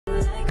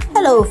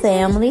Hello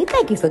family,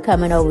 thank you for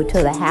coming over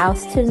to the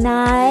house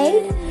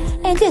tonight.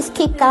 And just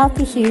kick off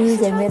your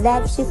shoes and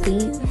relax your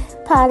feet.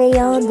 Party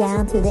on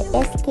down to the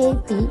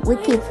SK beat. We're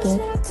kicking,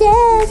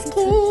 just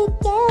kicking,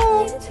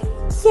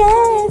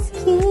 just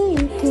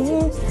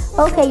kicking.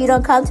 Okay, you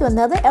don't come to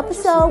another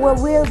episode where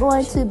we're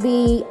going to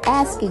be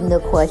asking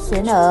the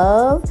question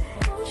of,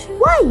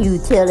 why you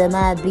telling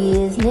my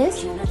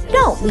business?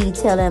 Don't be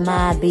telling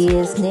my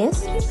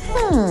business.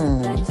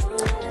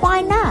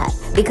 Why not?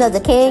 Because a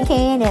can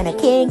and a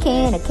can,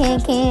 a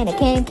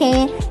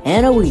can,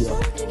 and a wheel.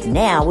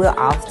 Now we're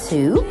off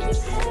to...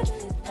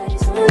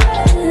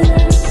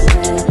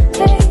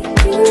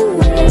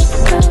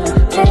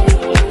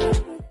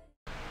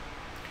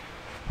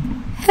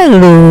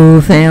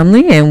 Hello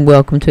family, and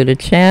welcome to the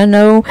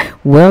channel.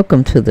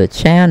 Welcome to the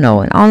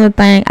channel. And only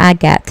thing I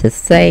got to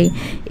say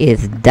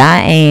is,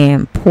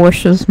 Diane,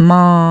 Porsha's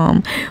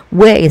mom,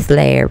 where is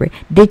Larry?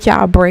 Did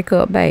y'all break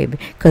up, baby?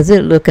 Because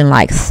it looking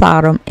like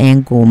Sodom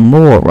and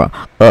Gomorrah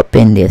up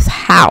in this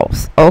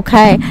house,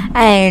 okay?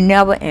 I ain't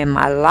never in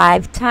my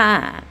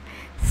lifetime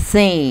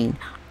seen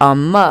a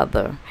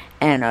mother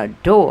and a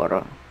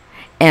daughter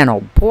and a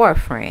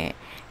boyfriend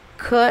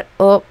cut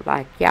up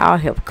like y'all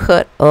have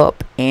cut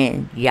up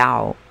in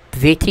y'all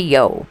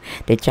video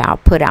that y'all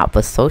put out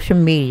for social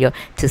media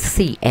to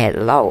see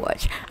at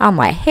large. I'm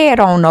like, head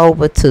on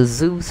over to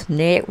Zeus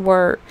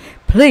Network.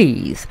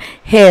 Please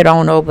head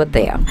on over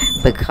there,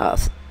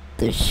 because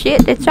the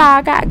shit that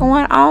y'all got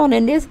going on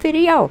in this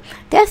video,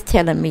 that's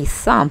telling me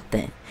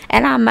something.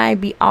 And I might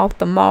be off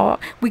the mark.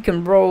 We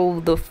can roll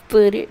the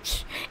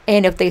footage.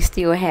 And if they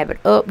still have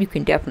it up, you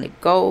can definitely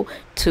go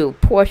to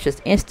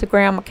Porsha's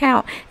Instagram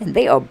account. And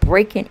they are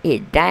breaking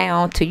it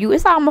down to you.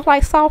 It's almost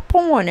like soft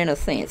porn in a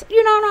sense.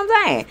 You know what I'm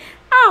saying?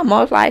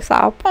 Almost like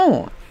soft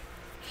porn.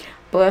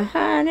 But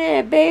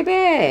honey,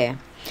 baby.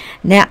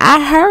 Now,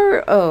 I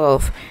heard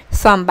of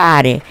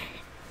somebody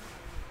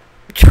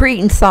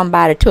treating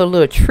somebody to a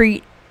little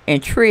treat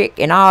and trick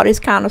and all this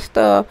kind of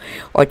stuff,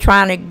 or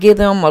trying to give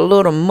them a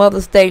little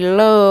Mother's Day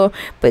love.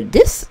 But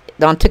this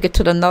done took it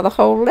to another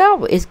whole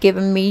level. It's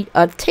giving me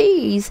a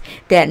tease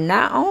that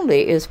not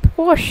only is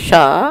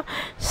Porsha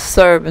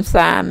serving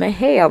Simon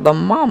hell, the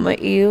mama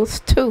is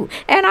too.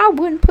 And I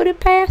wouldn't put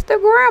it past the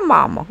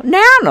grandmama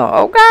Nana,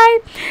 okay?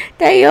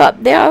 They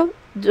up there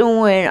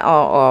doing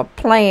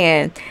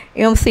playing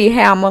MC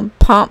Hammer,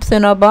 Pumps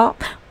in a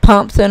Bump.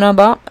 Pumps in a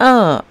Bump.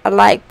 I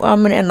like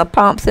Woman in the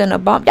Pumps in a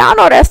Bump. Y'all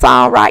know that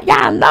song, right?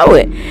 Y'all know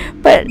it.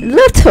 But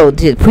little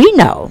did we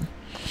know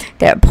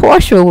that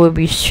Porsha will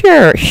be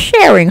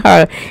sharing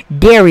her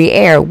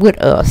derriere with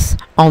us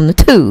on the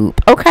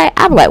tube. Okay?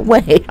 I'm like,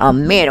 wait a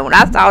minute. When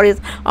I saw this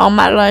on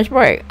my lunch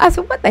break, I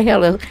said, what the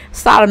hell is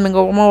Sodom and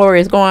Gomorrah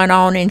is going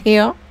on in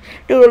here?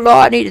 Do the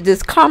Lord need to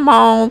just come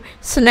on,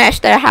 snatch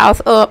that house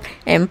up,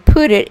 and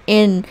put it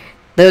in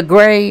the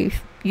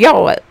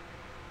graveyard?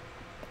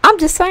 I'm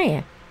just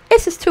saying.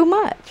 This is too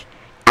much.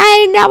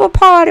 I ain't never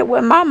parted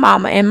with my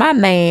mama and my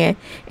man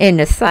in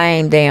the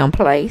same damn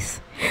place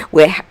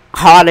with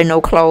hardly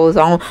no clothes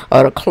on,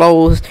 or the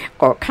clothes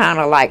are kind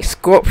of like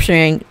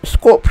sculpturing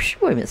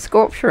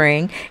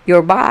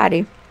your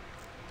body,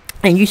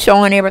 and you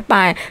showing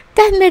everything.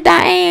 That's Miss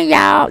Diane,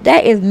 y'all.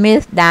 That is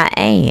Miss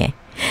Diane.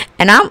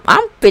 And I'm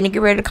finna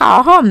get ready to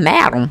call her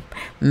Madam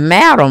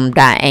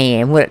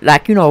Diane, with,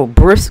 like, you know,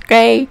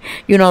 brisket,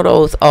 you know,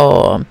 those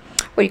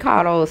what do you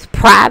call those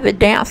private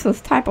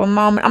dancers type of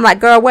moment. I'm like,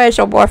 girl, where's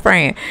your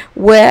boyfriend?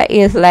 Where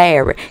is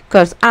Larry?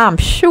 Because I'm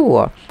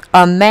sure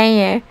a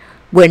man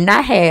would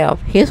not have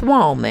his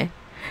woman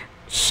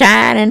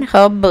shining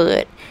her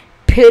butt,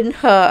 putting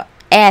her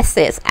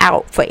assets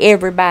out for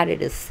everybody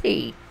to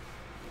see.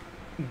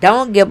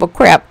 Don't give a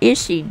crap if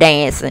she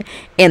dancing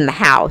in the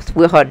house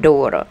with her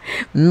daughter.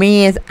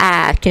 Men's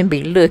eyes can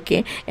be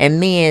looking, and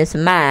men's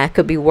mind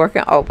could be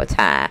working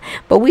overtime.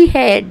 But we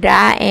had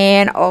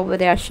Diane over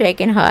there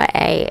shaking her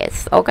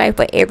ass, okay,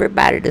 for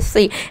everybody to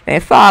see.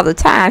 And Father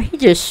Time, he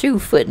just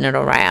shoe-footing it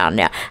around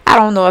now. I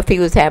don't know if he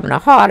was having a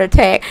heart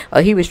attack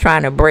or he was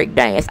trying to break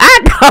dance. I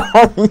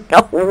don't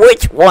know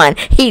which one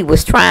he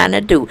was trying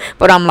to do.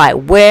 But I'm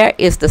like, where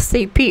is the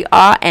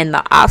CPR and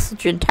the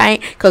oxygen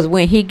tank? Because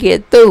when he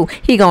get through,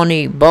 he gonna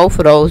need both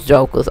of those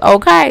jokers,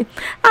 okay?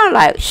 I'm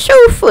like,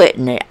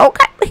 shoe-footing it,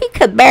 okay? He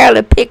could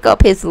barely pick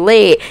up his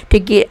leg to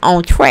get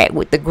on track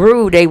with the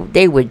groove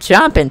they were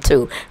jumping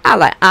to. I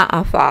like,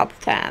 Father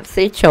Time,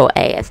 sit your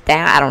ass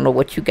down. I don't know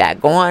what you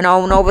got going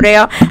on over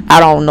there. I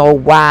don't know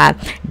why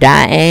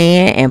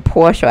Diane and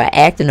Porsha are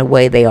acting the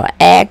way they are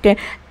acting.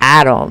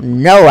 I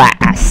don't know.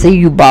 I see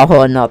you bought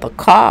her another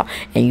car,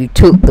 and you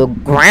took the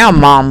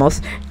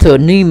grandmamas to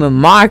Neiman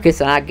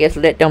Marcus, and I guess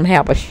let them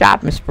have a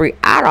shopping spree.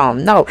 I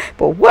don't know.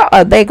 But what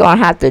are they going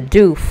to have to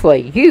do for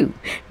you?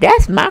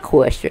 That's my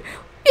question.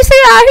 You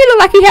see how he look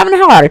like he having a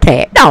heart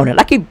attack, don't it?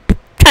 Like he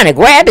trying to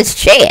grab his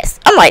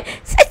chest. I'm like,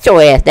 sit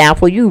your ass down,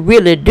 for you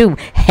really do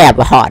have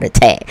a heart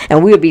attack.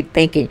 And we'll be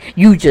thinking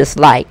you just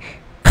like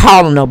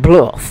calling a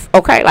bluff,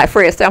 okay? Like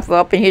Fred Sanford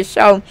up in his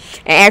show and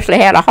actually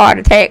had a heart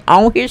attack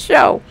on his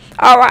show.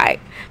 All right,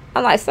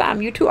 I'm like,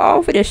 Simon, you too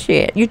old for this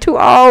shit. You too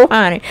old,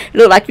 honey.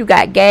 Look like you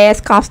got gas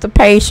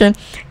constipation.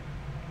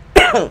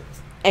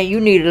 And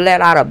you need to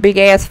let out a big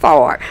ass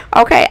fart.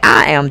 Okay,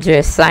 I am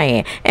just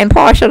saying. And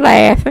Porsha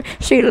laughing.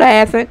 She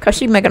laughing because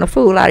she making a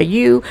fool out of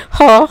you,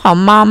 her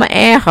mama,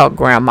 and her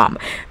grandmama.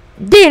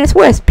 Dennis,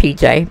 where's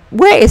PJ?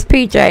 Where is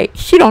PJ?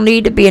 She don't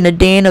need to be in the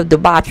den of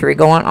debauchery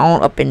going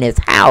on up in this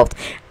house.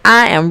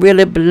 I am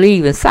really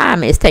believing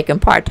Simon is taking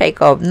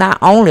partake of not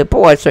only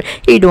Porsha,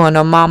 he doing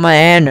the mama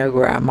and the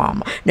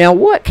grandmama. Now,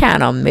 what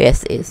kind of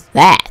mess is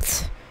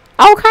that?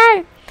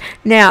 Okay.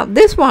 Now,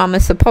 this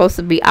woman's supposed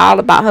to be all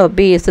about her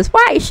business.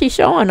 Why is she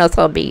showing us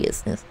her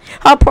business?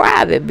 Her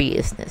private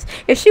business.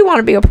 If she want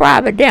to be a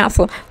private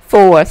dancer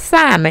for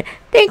Simon,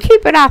 then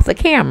keep it off the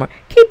camera.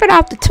 Keep it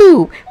off the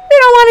tube. We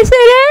don't want to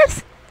see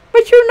this.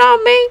 But you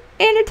know me,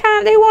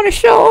 anytime they want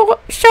to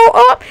show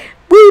up,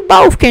 we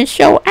both can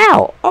show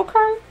out.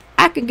 Okay?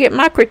 I can get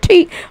my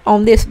critique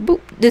on this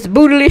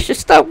bootylicious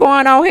stuff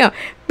going on here.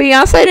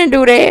 Beyonce didn't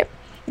do that.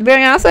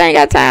 Beyonce ain't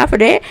got time for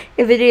that.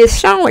 If it is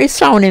shown, it's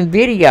shown in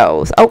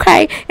videos,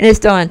 okay? And it's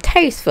done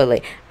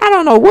tastefully. I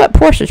don't know what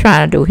Porsha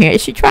trying to do here.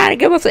 Is she trying to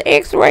give us an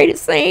X-rated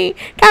scene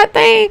type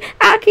thing?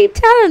 I keep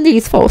telling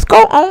these folks,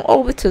 go on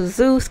over to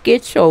Zeus,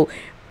 get your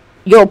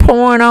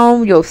porn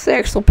on, your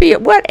sex appeal,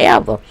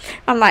 whatever.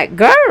 I'm like,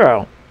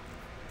 girl,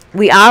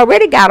 we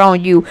already got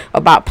on you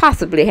about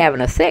possibly having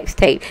a sex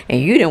tape,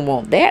 and you didn't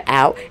want that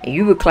out, and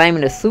you were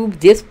claiming to sue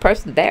this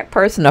person, that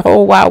person, the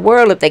whole wide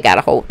world if they got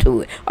a hold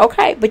to it.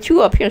 Okay, but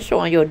you up here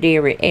showing your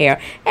dairy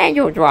air and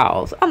your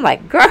drawers. I'm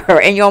like, girl,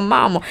 and your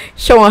mama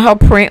showing her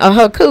print of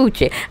her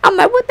coochie. I'm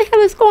like, what the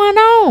hell is going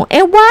on?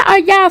 And why are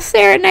y'all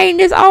serenading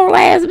this old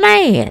ass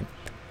man?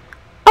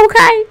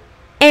 Okay.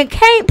 And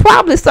can't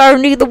probably serve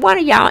neither one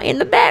of y'all in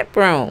the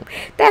bathroom.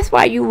 That's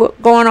why you were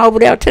going over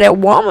there to that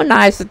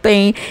womanizer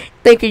thing,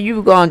 thinking you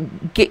were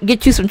going to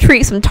get you some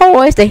treats, some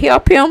toys to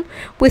help him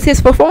with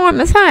his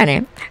performance,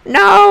 honey.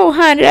 No,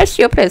 honey, that's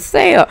your pet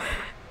sale.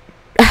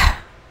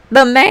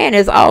 The man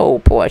is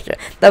old, Porsha.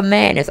 The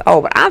man is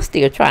old. But I'm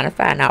still trying to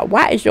find out,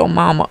 why is your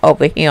mama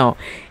over here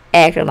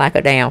acting like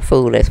a damn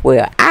fool as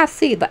well? I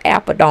see the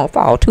apple don't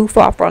fall too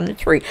far from the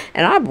tree.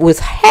 And I was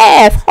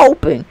half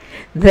hoping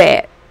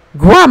that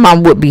Grandma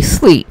would be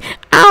asleep.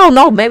 I don't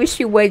know. Maybe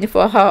she waiting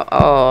for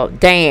her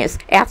dance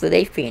after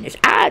they finish.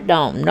 I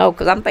don't know,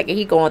 because I'm thinking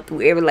he going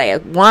through every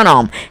last one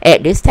of them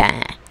at this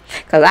time.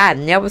 Because I've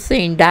never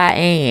seen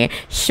Diane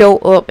show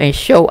up and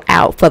show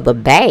out for the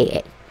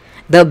bad.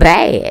 The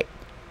bad.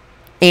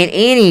 In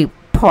any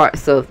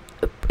parts of,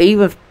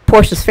 even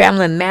Porsha's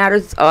Family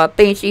Matters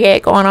thing she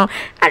had going on,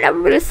 I never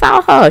really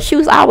saw her. She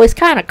was always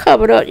kind of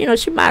covered up. You know,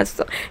 she might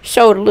have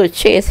showed a little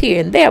chest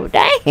here and there, but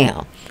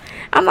damn.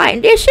 I'm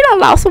like, then she done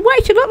lost some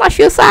weight. She look like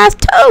she a size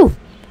 2.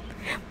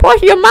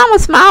 Porsha, your mama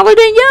smaller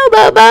than you,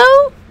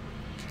 boo-boo.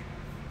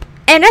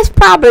 And that's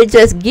probably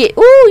just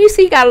ooh, you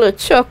see he got a little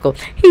chuckle.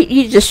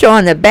 He's just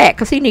showing the back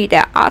because he need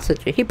that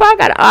oxygen. He probably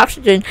got an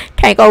oxygen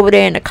tank over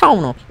there in the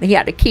corner. And he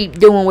had to keep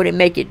doing what it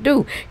make it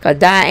do. Because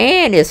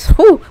Diane is,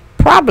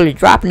 probably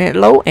dropping it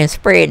low and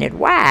spreading it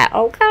wide,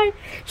 okay?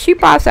 She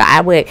probably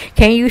said,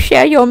 can you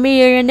share your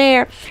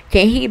millionaire?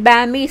 Can he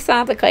buy me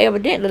something? Because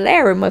evidently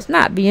Larry must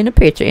not be in the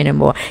picture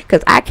anymore.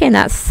 Because I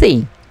cannot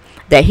see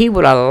that he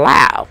would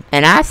allow,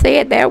 and I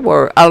said that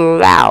word,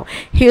 allow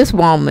his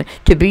woman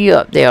to be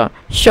up there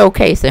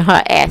showcasing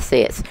her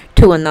assets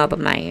to another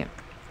man.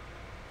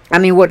 I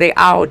mean, were they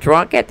all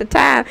drunk at the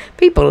time?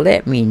 People,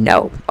 let me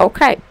know,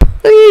 okay?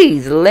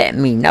 Please let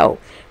me know.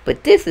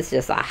 But this is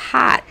just a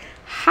hot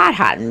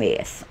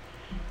mess.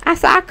 I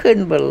said, I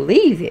couldn't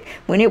believe it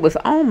when it was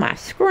on my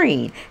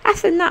screen. I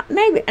said, no,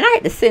 maybe. And I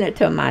had to send it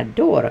to my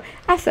daughter.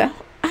 I said,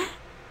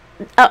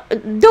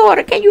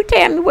 daughter, can you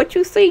tell me what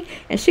you see?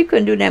 And she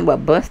couldn't do nothing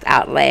but bust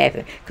out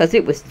laughing because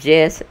it was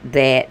just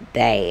that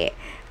bad.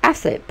 I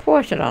said,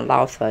 Porsha done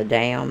lost her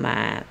damn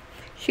mind.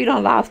 She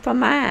done lost her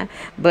mind.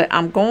 But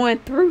I'm going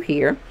through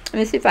here. Let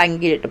me see if I can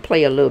get it to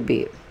play a little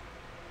bit.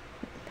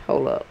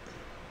 Hold up.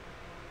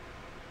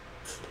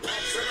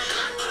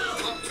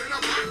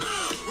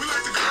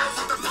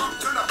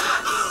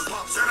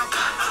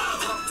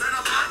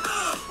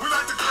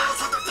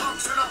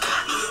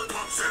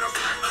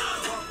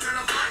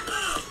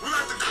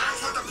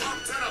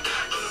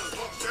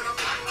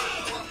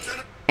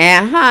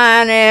 And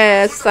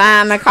honey,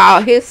 Simon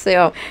called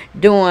himself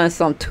doing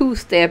some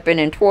two-stepping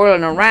and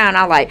twirling around.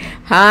 I like,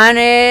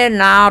 honey,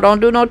 no, don't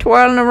do no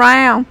twirling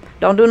around.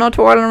 Don't do no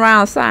twirling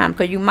around, Simon,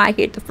 because you might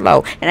hit the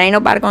floor. And ain't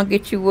nobody going to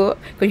get you up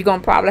because you're going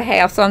to probably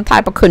have some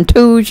type of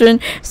contusion,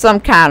 some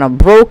kind of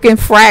broken,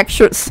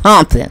 fractured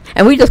something.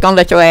 And we just going to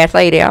let your ass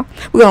lay there.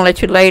 We're going to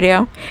let you lay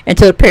there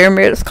until the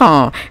paramedics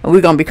come. And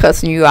we're going to be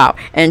cussing you out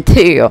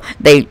until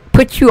they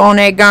put you on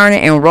that gurney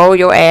and roll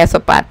your ass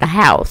up out the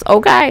house.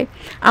 Okay?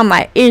 I'm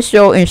like, is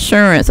your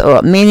insurance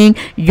up? Meaning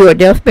your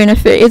death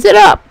benefit. Is it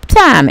up?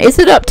 Time. Is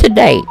it up to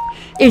date?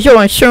 Is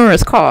your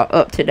insurance card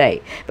up to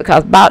date?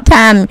 Because about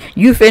time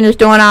you finish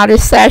doing all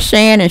this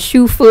sashaying and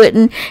shoe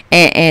footing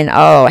and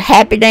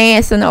happy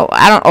dancing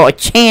or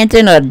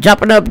chanting or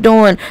jumping up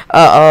doing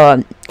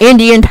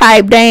Indian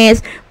type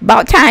dance.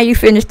 About time you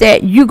finish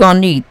that, you gonna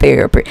need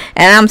therapy.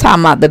 And I'm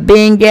talking about the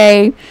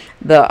Bengay,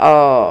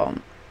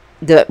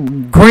 the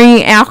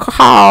green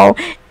alcohol,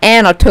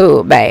 and a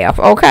tub bath.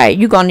 Okay,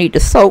 you gonna need to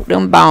soak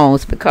them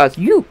bones, because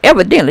you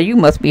evidently you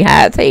must be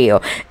high as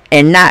hell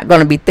and not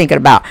gonna be thinking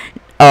about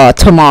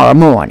tomorrow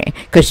morning,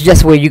 because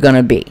just where you're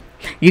gonna be.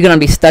 You're gonna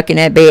be stuck in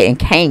that bed and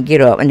can't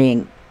get up, and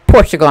then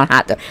Porsha gonna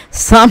have to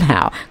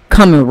somehow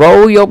come and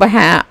roll your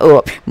behind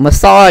up,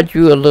 massage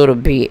you a little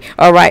bit,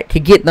 all right, to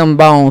get them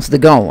bones to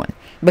going,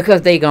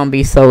 because they gonna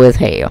be so as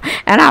hell.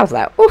 And I was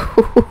like,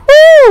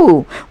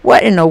 ooh,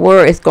 what in the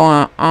world is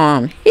going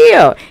on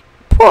here?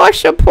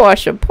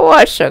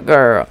 Porsha,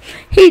 girl.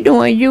 He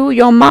doing you,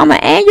 your mama,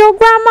 and your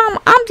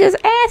grandmama. I'm just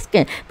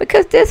asking,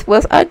 because this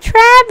was a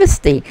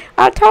travesty,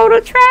 a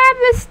total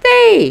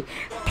travesty.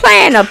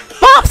 Playing the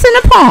bumps and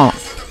the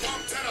pumps.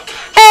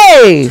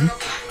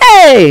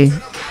 Hey,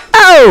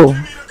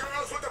 oh.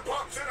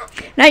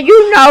 Now,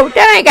 you know,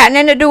 that ain't got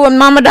nothing to do with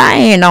Mama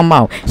Diane no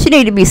more. She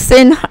need to be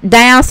sitting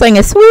down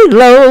singing, sweet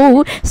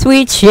load,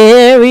 sweet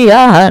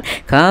chariot,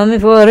 coming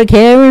for to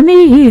carry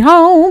me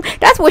home.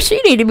 That's what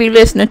she need to be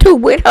listening to,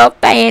 with her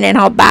fan and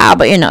her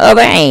Bible in the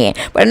other hand.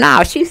 But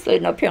now she's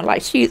sitting up here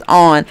like she's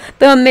on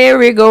the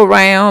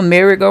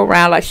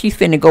merry-go-round, like she's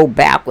finna go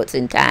backwards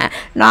in time.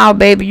 Now,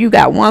 baby, you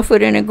got one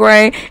foot in the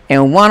grave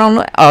and one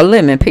on a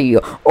lemon peel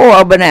or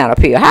a banana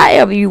peel,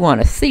 however you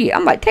want to see it.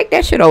 I'm like, take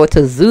that shit over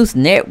to Zeus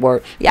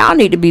Network. Y'all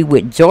need to be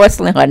with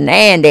Joycelyn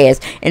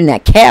Hernandez in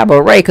that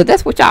cabaret, because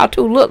that's what y'all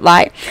two look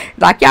like.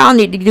 Like, y'all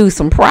need to do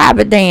some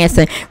private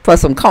dancing for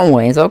some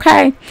coins,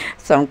 okay?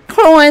 Some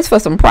coins for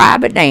some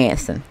private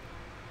dancing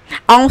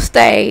on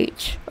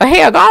stage. Or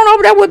hell, go on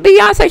over there with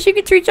Beyonce. She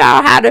can teach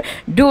y'all how to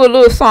do a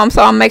little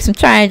something, make some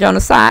change on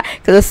the side,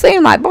 because it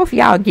seems like both of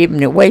y'all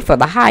giving it away for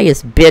the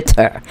highest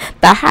bidder.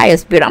 The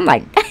highest bidder. I'm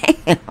like,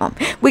 damn,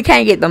 we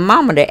can't get the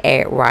mama to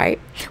act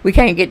right. We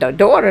can't get the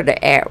daughter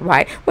to act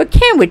right. Well,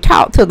 can we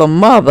talk to the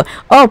mother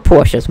of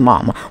Porsha's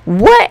mama?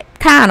 What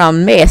kind of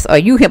mess are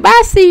you here? But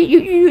I see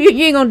you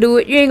ain't gonna do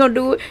it. You ain't gonna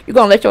do it. You're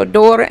gonna let your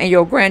daughter and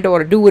your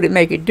granddaughter do what it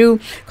make it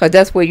do, because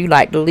that's where you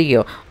like to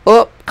live.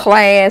 Up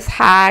class,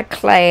 high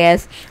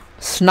class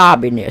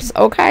snobbiness.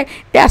 Okay,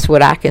 that's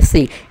what I can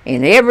see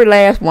in every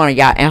last one of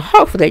y'all. And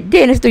hopefully,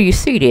 Dennis, do you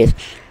see this?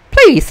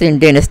 Please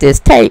send Dennis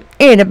this tape.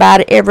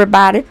 Anybody,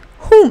 everybody,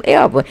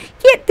 whomever,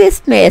 get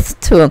this mess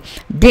to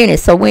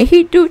Dennis, so when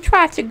he do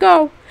try to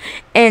go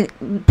and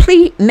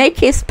make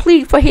his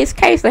plea for his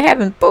case of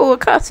having full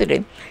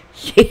custody,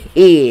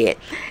 shit,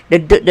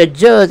 the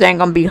judge ain't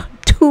gonna be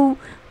too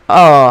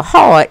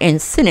hard in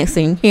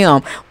sentencing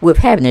him with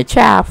having a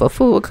child for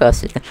full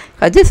custody,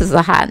 because this is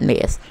a hot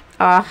mess,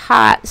 a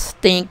hot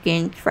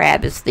stinking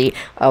travesty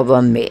of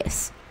a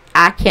mess.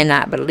 I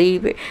cannot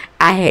believe it.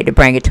 I had to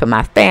bring it to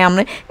my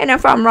family. And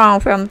if I'm wrong,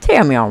 family,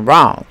 tell me I'm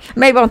wrong.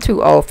 Maybe I'm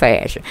too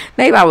old-fashioned.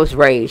 Maybe I was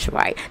raised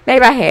right.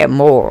 Maybe I had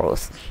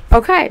morals.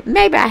 Okay?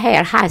 Maybe I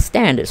had high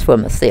standards for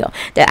myself,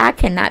 that I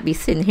cannot be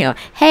sitting here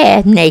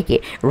half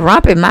naked,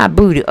 romping my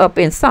booty up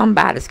in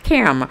somebody's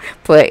camera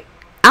for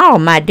all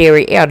my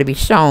derriere to be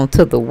shown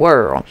to the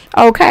world.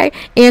 Okay?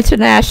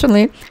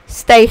 Internationally,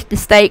 state to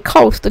state,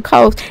 coast to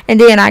coast. And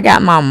then I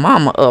got my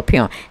mama up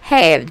here,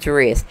 half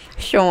dressed,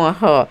 showing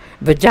her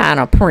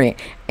vagina print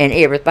and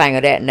everything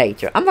of that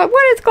nature. I'm like,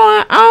 what is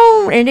going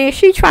on? And then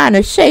she trying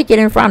to shake it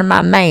in front of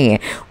my man.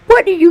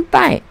 What do you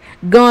think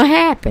gonna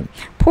happen?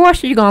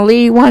 Porsha, you gonna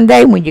leave one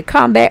day. When you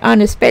come back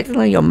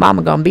unexpectedly, your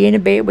mama gonna be in the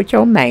bed with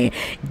your man,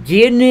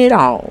 getting it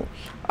on.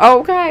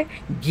 Okay?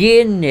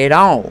 Getting it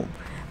on.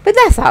 But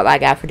that's all I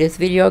got for this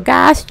video,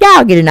 guys.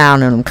 Y'all get it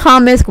down in them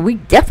comments, because we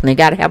definitely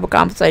got to have a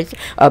conversation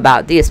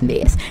about this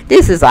mess.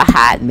 This is a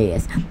hot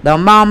mess. The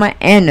mama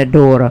and the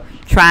daughter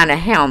trying to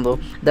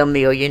handle the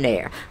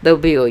millionaire, the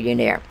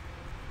billionaire.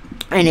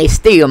 And they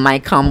still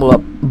might come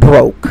up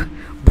broke.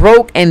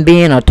 Broke and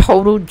being a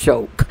total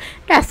joke.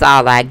 That's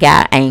all I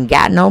got. I ain't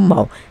got no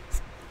more.